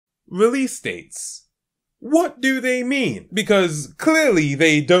Release dates. What do they mean? Because clearly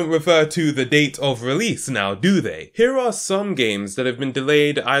they don't refer to the date of release now, do they? Here are some games that have been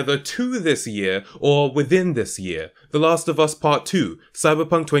delayed either to this year or within this year. The Last of Us Part 2,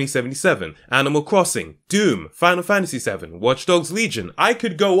 Cyberpunk 2077, Animal Crossing, Doom, Final Fantasy VII, Watch Dogs Legion. I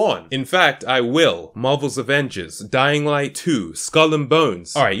could go on. In fact, I will. Marvel's Avengers, Dying Light 2, Skull and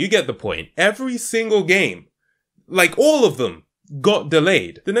Bones. Alright, you get the point. Every single game, like all of them, got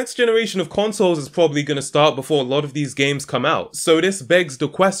delayed. The next generation of consoles is probably going to start before a lot of these games come out. So this begs the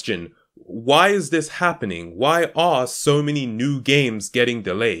question, why is this happening? Why are so many new games getting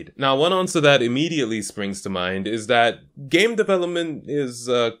delayed? Now, one answer that immediately springs to mind is that game development is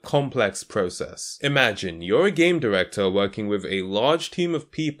a complex process. Imagine you're a game director working with a large team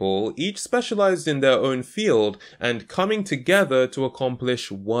of people, each specialized in their own field, and coming together to accomplish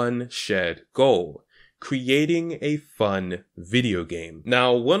one shared goal: creating a fun video game.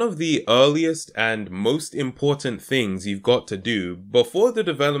 Now, one of the earliest and most important things you've got to do before the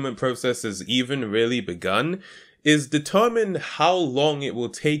development process has even really begun is determine how long it will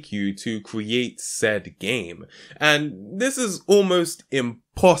take you to create said game. And this is almost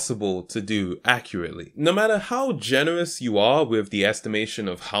impossible to do accurately. No matter how generous you are with the estimation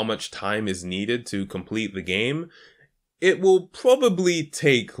of how much time is needed to complete the game, it will probably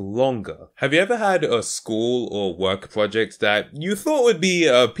take longer. Have you ever had a school or work project that you thought would be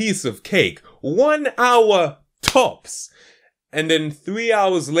a piece of cake, 1 hour tops, and then 3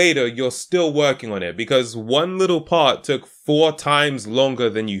 hours later you're still working on it because one little part took 4 times longer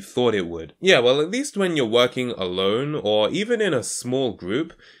than you thought it would? Yeah, well, at least when you're working alone or even in a small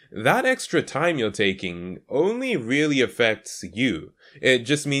group, that extra time you're taking only really affects you. It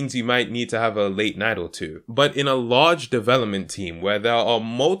just means you might need to have a late night or two. But in a large development team where there are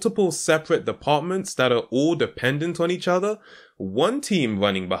multiple separate departments that are all dependent on each other, one team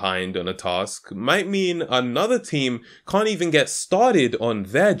running behind on a task might mean another team can't even get started on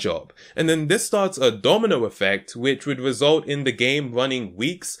their job. And then this starts a domino effect which would result in the game running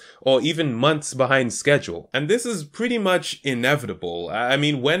weeks or even months behind schedule. And this is pretty much inevitable. I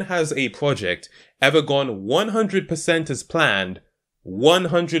mean, when has a project ever gone 100% as planned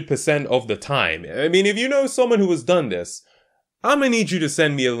 100% of the time? I mean, if you know someone who has done this, I'm gonna need you to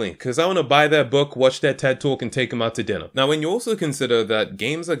send me a link because I want to buy their book, watch their TED Talk, and take them out to dinner. Now, when you also consider that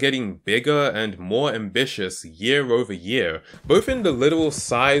games are getting bigger and more ambitious year over year, both in the literal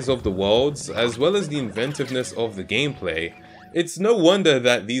size of the worlds as well as the inventiveness of the gameplay, it's no wonder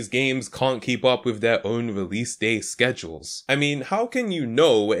that these games can't keep up with their own release day schedules. I mean, how can you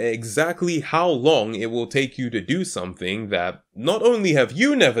know exactly how long it will take you to do something that not only have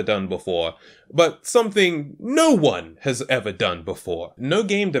you never done before, but something no one has ever done before? No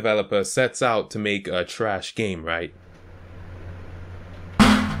game developer sets out to make a trash game, right?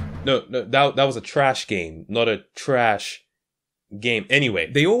 No, that was a trash game, not a trash game.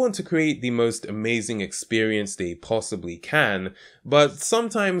 Anyway, they all want to create the most amazing experience they possibly can, but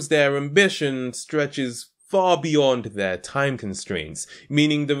sometimes their ambition stretches far beyond their time constraints,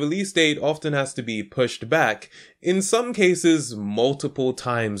 meaning the release date often has to be pushed back, in some cases multiple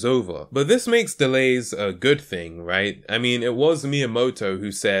times over. But this makes delays a good thing, right? I mean, it was Miyamoto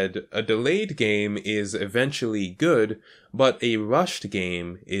who said, "A delayed game is eventually good, but a rushed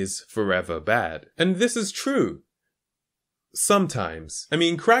game is forever bad." And this is true. Sometimes. I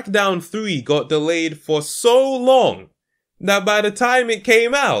mean, Crackdown 3 got delayed for so long that by the time it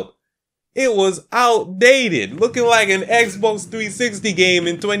came out, it was outdated, looking like an Xbox 360 game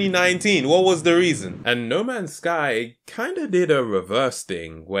in 2019. What was the reason? And No Man's Sky kinda did a reverse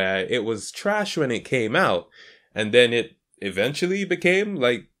thing, where it was trash when it came out, and then it eventually became,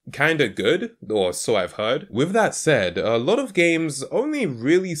 like, kinda good, or so I've heard. With that said, a lot of games only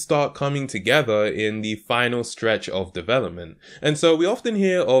really start coming together in the final stretch of development, and so we often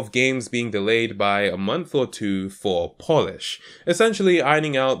hear of games being delayed by a month or two for polish, essentially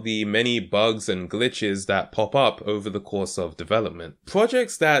ironing out the many bugs and glitches that pop up over the course of development.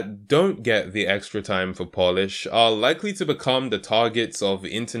 Projects that don't get the extra time for polish are likely to become the targets of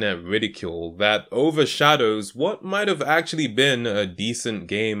internet ridicule that overshadows what might have actually been a decent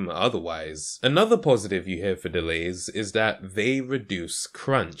game otherwise. Another positive you hear for delays is that they reduce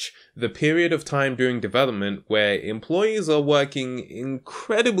crunch, the period of time during development where employees are working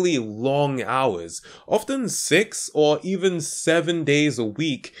incredibly long hours, often 6 or even 7 days a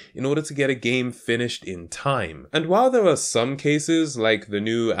week in order to get a game finished in time. And while there are some cases like the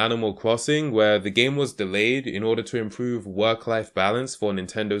new Animal Crossing where the game was delayed in order to improve work-life balance for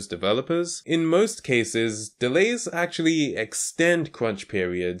Nintendo's developers, in most cases, delays actually extend crunch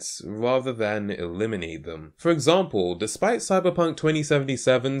periods periods rather than eliminate them. For example, despite Cyberpunk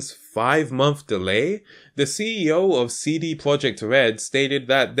 2077's 5-month delay, the CEO of CD Projekt Red stated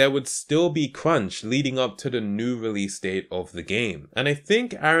that there would still be crunch leading up to the new release date of the game. And I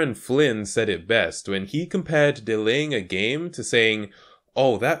think Aaron Flynn said it best when he compared delaying a game to saying,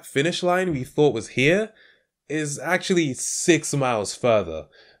 "Oh, that finish line we thought was here is actually 6 miles further."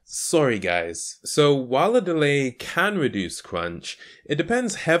 Sorry guys. So while a delay can reduce crunch, it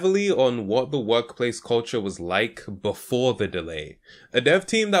depends heavily on what the workplace culture was like before the delay. A dev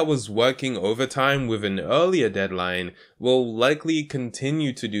team that was working overtime with an earlier deadline will likely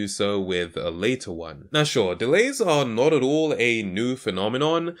continue to do so with a later one. Now sure, delays are not at all a new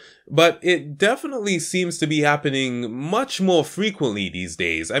phenomenon, but it definitely seems to be happening much more frequently these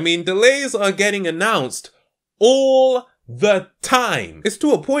days. I mean, delays are getting announced all the time. It's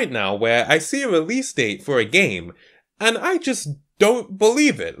to a point now where I see a release date for a game and I just don't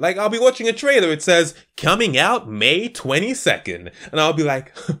believe it. Like, I'll be watching a trailer, it says, coming out May 22nd. And I'll be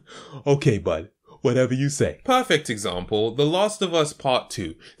like, okay, bud. Whatever you say. Perfect example, The Last of Us Part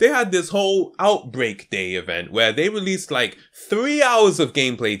 2. They had this whole Outbreak Day event where they released like 3 hours of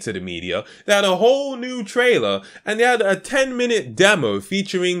gameplay to the media. They had a whole new trailer and they had a 10-minute demo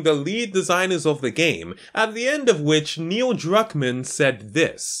featuring the lead designers of the game, at the end of which Neil Druckmann said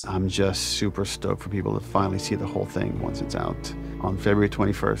this. I'm just super stoked for people to finally see the whole thing once it's out on February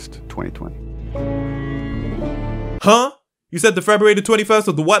 21st, 2020. Huh? You said the February the 21st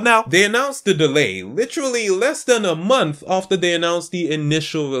of the what now? They announced the delay literally less than a month after they announced the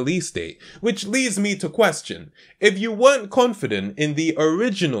initial release date, which leads me to question, if you weren't confident in the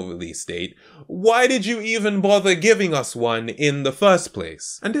original release date, why did you even bother giving us one in the first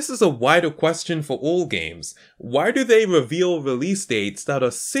place? And this is a wider question for all games. Why do they reveal release dates that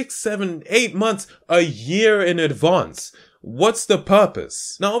are 6, 7, 8 months, a year in advance? What's the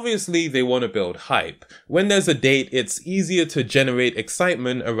purpose? Now obviously they want to build hype. When there's a date, it's easier to generate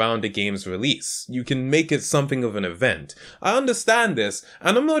excitement around a game's release. You can make it something of an event. I understand this,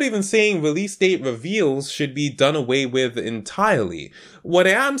 and I'm not even saying release date reveals should be done away with entirely. What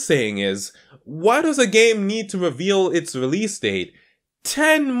I am saying is, why does a game need to reveal its release date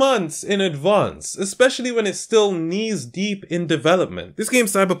 10 months in advance, especially when it's still knees deep in development? This game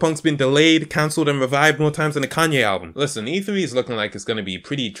Cyberpunk's been delayed, cancelled, and revived more times than a Kanye album. Listen, E3 is looking like it's gonna be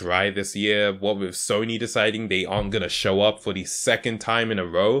pretty dry this year, what with Sony deciding they aren't gonna show up for the second time in a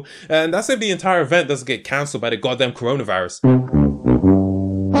row, and that's if the entire event doesn't get cancelled by the goddamn coronavirus.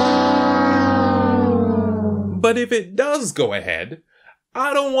 But if it does go ahead,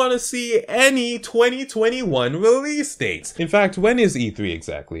 I don't want to see any 2021 release dates. In fact, when is E3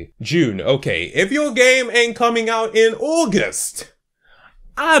 exactly? June. Okay, if your game ain't coming out in August,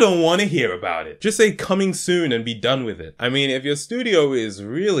 I don't want to hear about it. Just say coming soon and be done with it. I mean, if your studio is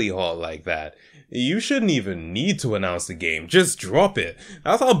really hot like that, you shouldn't even need to announce the game. Just drop it.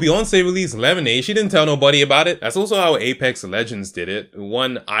 That's how Beyonce released Lemonade. She didn't tell nobody about it. That's also how Apex Legends did it.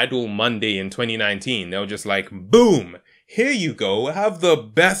 One idle Monday in 2019. They were just like, boom! Here you go, have the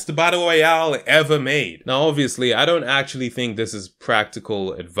best battle royale ever made. Now obviously, I don't actually think this is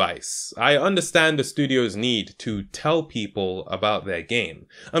practical advice. I understand the studio's need to tell people about their game.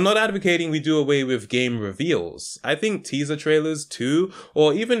 I'm not advocating we do away with game reveals. I think teaser trailers 2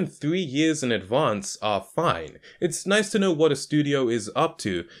 or even 3 years in advance are fine. It's nice to know what a studio is up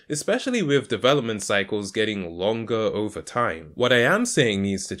to, especially with development cycles getting longer over time. What I am saying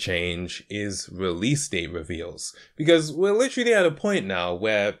needs to change is release date reveals, because we're literally at a point now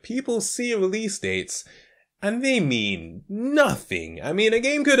where people see release dates and they mean nothing. I mean, a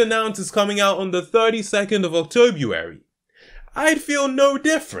game could announce it's coming out on the 32nd of October. I'd feel no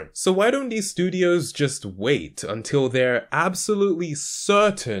different. So why don't these studios just wait until they're absolutely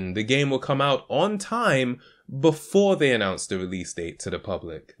certain the game will come out on time before they announce the release date to the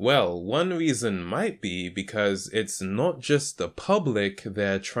public? Well, one reason might be because it's not just the public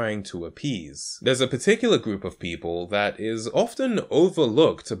they're trying to appease. There's a particular group of people that is often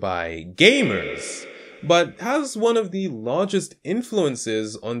overlooked by gamers, but has one of the largest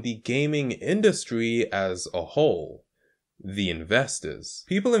influences on the gaming industry as a whole. The investors.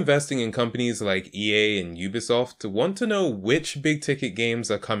 People investing in companies like EA and Ubisoft want to know which big ticket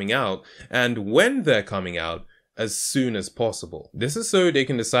games are coming out and when they're coming out, as soon as possible. This is so they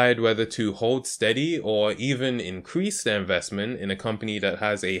can decide whether to hold steady or even increase their investment in a company that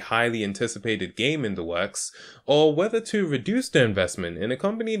has a highly anticipated game in the works, or whether to reduce their investment in a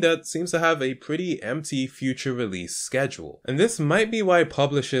company that seems to have a pretty empty future release schedule. And this might be why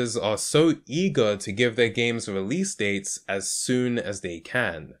publishers are so eager to give their games release dates as soon as they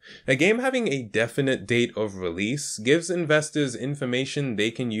can. A game having a definite date of release gives investors information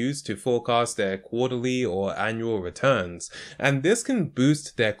they can use to forecast their quarterly or annual returns, and this can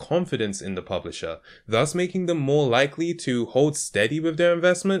boost their confidence in the publisher, thus making them more likely to hold steady with their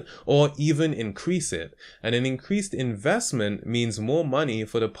investment or even increase it. And an increased investment means more money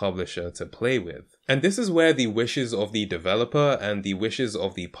for the publisher to play with. And this is where the wishes of the developer and the wishes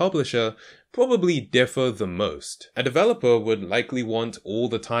of the publisher probably differ the most. A developer would likely want all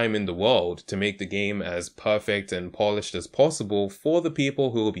the time in the world to make the game as perfect and polished as possible for the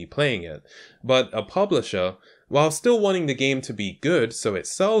people who will be playing it, but a publisher, while still wanting the game to be good so it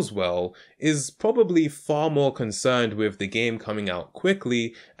sells well, is probably far more concerned with the game coming out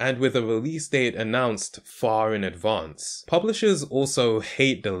quickly and with a release date announced far in advance. Publishers also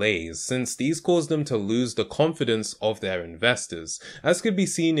hate delays, since these cause them to lose the confidence of their investors, as could be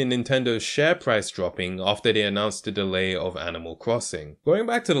seen in Nintendo's share price dropping after they announced the delay of Animal Crossing. Going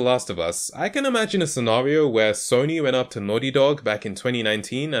back to The Last of Us, I can imagine a scenario where Sony went up to Naughty Dog back in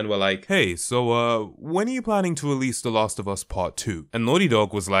 2019 and were like, "Hey, so when are you planning to release The Last of Us Part 2? And Naughty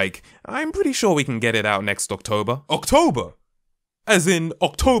Dog was like, "I'm pretty sure we can get it out next October." October? As in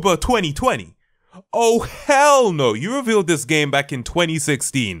October 2020? Oh hell no, you revealed this game back in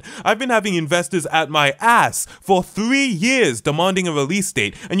 2016. I've been having investors at my ass for 3 years demanding a release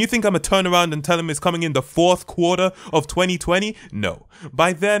date, and you think I'm gonna turn around and tell them it's coming in the 4th quarter of 2020? No.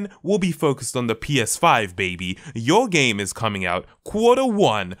 By then, we'll be focused on the PS5, baby. Your game is coming out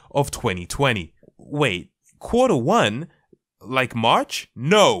Q1 of 2020. Wait, Q1? Like March?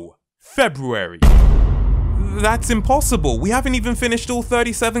 No, February. That's impossible. We haven't even finished all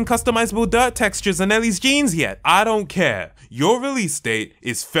 37 customizable dirt textures on Ellie's jeans yet. I don't care. Your release date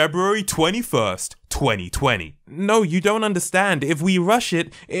is February 21st, 2020. No, you don't understand. If we rush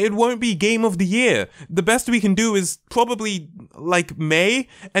it, it won't be Game of the Year. The best we can do is probably, like, May,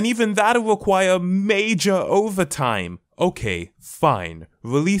 and even that'll require major overtime. Okay, fine,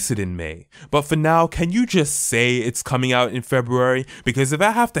 release it in May. But for now, can you just say it's coming out in February? Because if I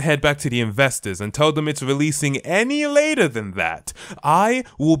have to head back to the investors and tell them it's releasing any later than that, I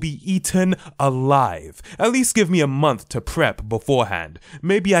will be eaten alive. At least give me a month to prep beforehand.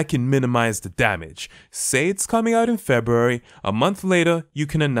 Maybe I can minimize the damage. Say it's coming out in February, a month later, you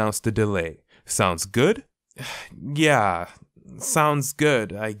can announce the delay. Sounds good? Yeah. Sounds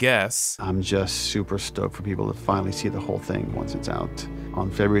good, I guess. I'm just super stoked for people to finally see the whole thing once it's out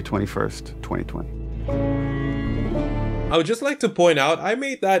on February 21st, 2020. I would just like to point out, I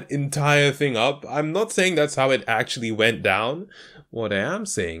made that entire thing up. I'm not saying that's how it actually went down. What I am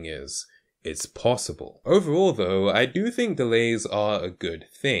saying is, it's possible. Overall though, I do think delays are a good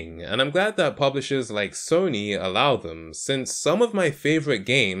thing, and I'm glad that publishers like Sony allow them, since some of my favorite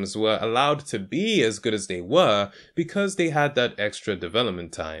games were allowed to be as good as they were because they had that extra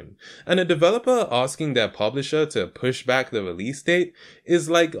development time. And a developer asking their publisher to push back the release date is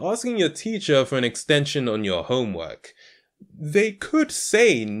like asking your teacher for an extension on your homework. They could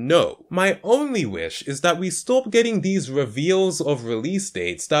say no. My only wish is that we stop getting these reveals of release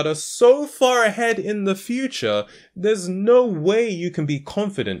dates that are so far ahead in the future, there's no way you can be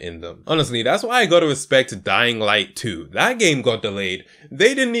confident in them. Honestly, that's why I gotta respect Dying Light 2. That game got delayed.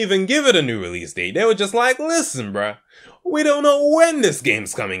 They didn't even give it a new release date. They were just like, listen bruh, we don't know when this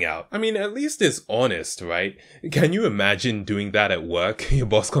game's coming out. I mean, at least it's honest, right? Can you imagine doing that at work? Your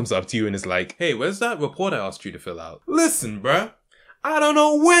boss comes up to you and is like, "Hey, where's that report I asked you to fill out?" Listen, bruh, I don't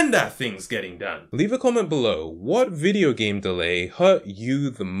know when that thing's getting done. Leave a comment below. What video game delay hurt you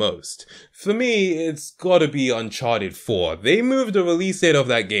the most? For me, it's gotta be Uncharted 4. They moved the release date of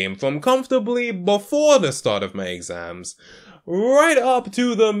that game from comfortably before the start of my exams right up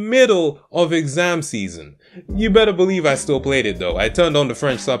to the middle of exam season. You better believe I still played it though. I turned on the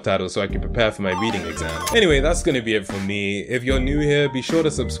French subtitles so I could prepare for my reading exam. Anyway, that's gonna be it from me. If you're new here, be sure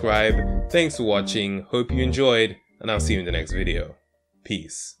to subscribe. Thanks for watching, hope you enjoyed, and I'll see you in the next video.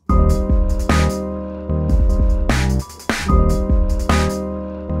 Peace.